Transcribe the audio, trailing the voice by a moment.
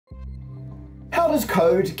How does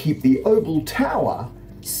code keep the Obel Tower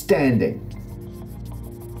standing?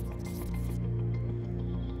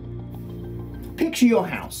 Picture your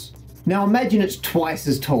house. Now imagine it's twice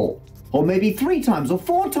as tall, or maybe 3 times or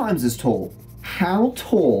 4 times as tall. How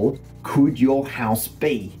tall could your house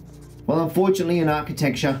be? Well, unfortunately in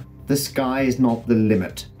architecture, the sky is not the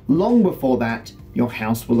limit. Long before that, your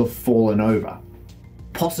house will have fallen over.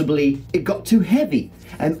 Possibly it got too heavy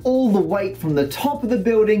and all the weight from the top of the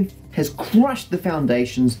building has crushed the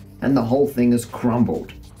foundations and the whole thing has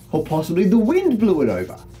crumbled. Or possibly the wind blew it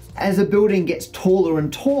over. As a building gets taller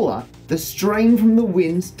and taller, the strain from the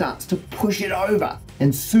wind starts to push it over,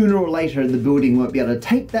 and sooner or later the building won't be able to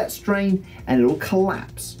take that strain and it'll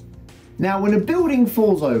collapse. Now, when a building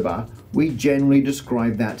falls over, we generally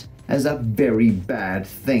describe that as a very bad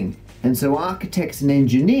thing. And so architects and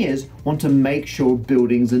engineers want to make sure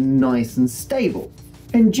buildings are nice and stable.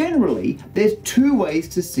 And generally, there's 2 ways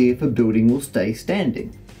to see if a building will stay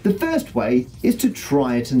standing. The first way is to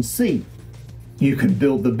try it and see. You can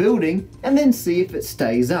build the building and then see if it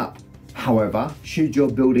stays up. However, should your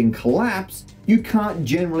building collapse, you can't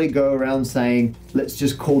generally go around saying, let's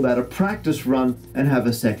just call that a practice run and have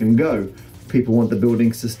a second go. People want the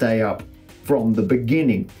buildings to stay up from the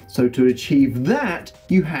beginning. So to achieve that,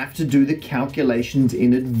 you have to do the calculations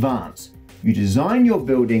in advance. You design your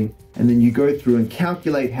building and then you go through and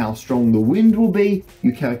calculate how strong the wind will be,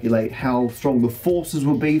 you calculate how strong the forces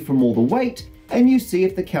will be from all the weight, and you see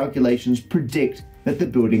if the calculations predict that the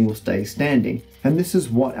building will stay standing. And this is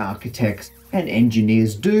what architects and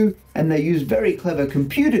engineers do, and they use very clever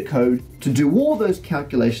computer code to do all those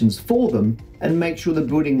calculations for them and make sure the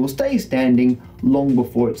building will stay standing long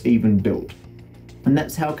before it's even built. And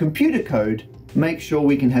that's how computer code makes sure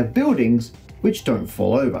we can have buildings which don't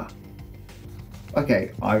fall over.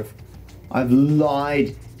 Okay, I've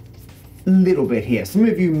lied a little bit here. Some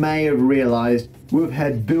of you may have realized we've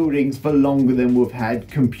had buildings for longer than we've had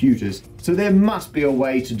computers. So there must be a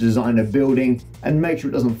way to design a building and make sure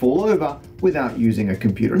it doesn't fall over without using a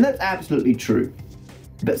computer. And that's absolutely true.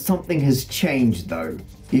 But something has changed though.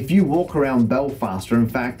 If you walk around Belfast, or in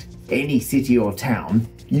fact any city or town,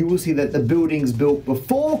 you will see that the buildings built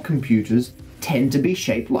before computers tend to be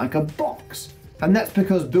shaped like a box. And that's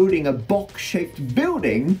because building a box-shaped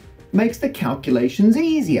building makes the calculations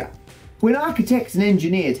easier. When architects and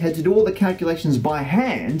engineers had to do all the calculations by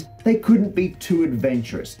hand, they couldn't be too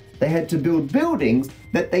adventurous. They had to build buildings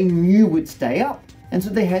that they knew would stay up, and so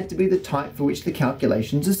they had to be the type for which the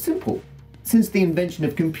calculations are simple. Since the invention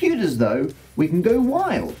of computers though, we can go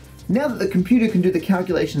wild. Now that the computer can do the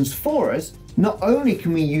calculations for us, not only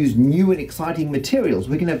can we use new and exciting materials,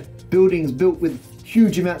 we can have buildings built with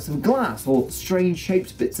huge amounts of glass or strange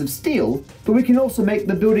shaped bits of steel, but we can also make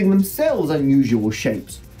the building themselves unusual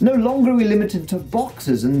shapes. No longer are we limited to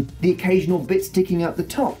boxes and the occasional bit sticking out the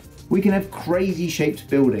top. We can have crazy shaped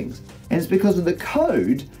buildings, and it's because of the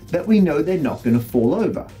code that we know they're not going to fall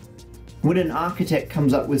over. When an architect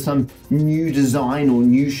comes up with some new design or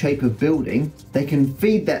new shape of building, they can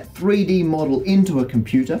feed that 3D model into a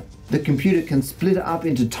computer. The computer can split it up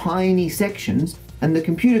into tiny sections, and the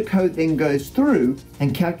computer code then goes through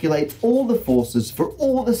and calculates all the forces for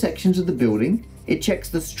all the sections of the building. It checks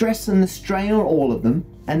the stress and the strain on all of them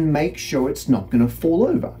and makes sure it's not going to fall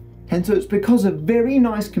over. And so it's because of very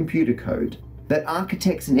nice computer code that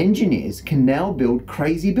architects and engineers can now build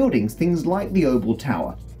crazy buildings, things like the Obel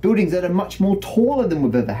Tower, buildings that are much more taller than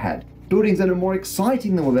we've ever had, buildings that are more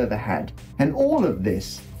exciting than we've ever had. And all of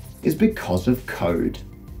this is because of code.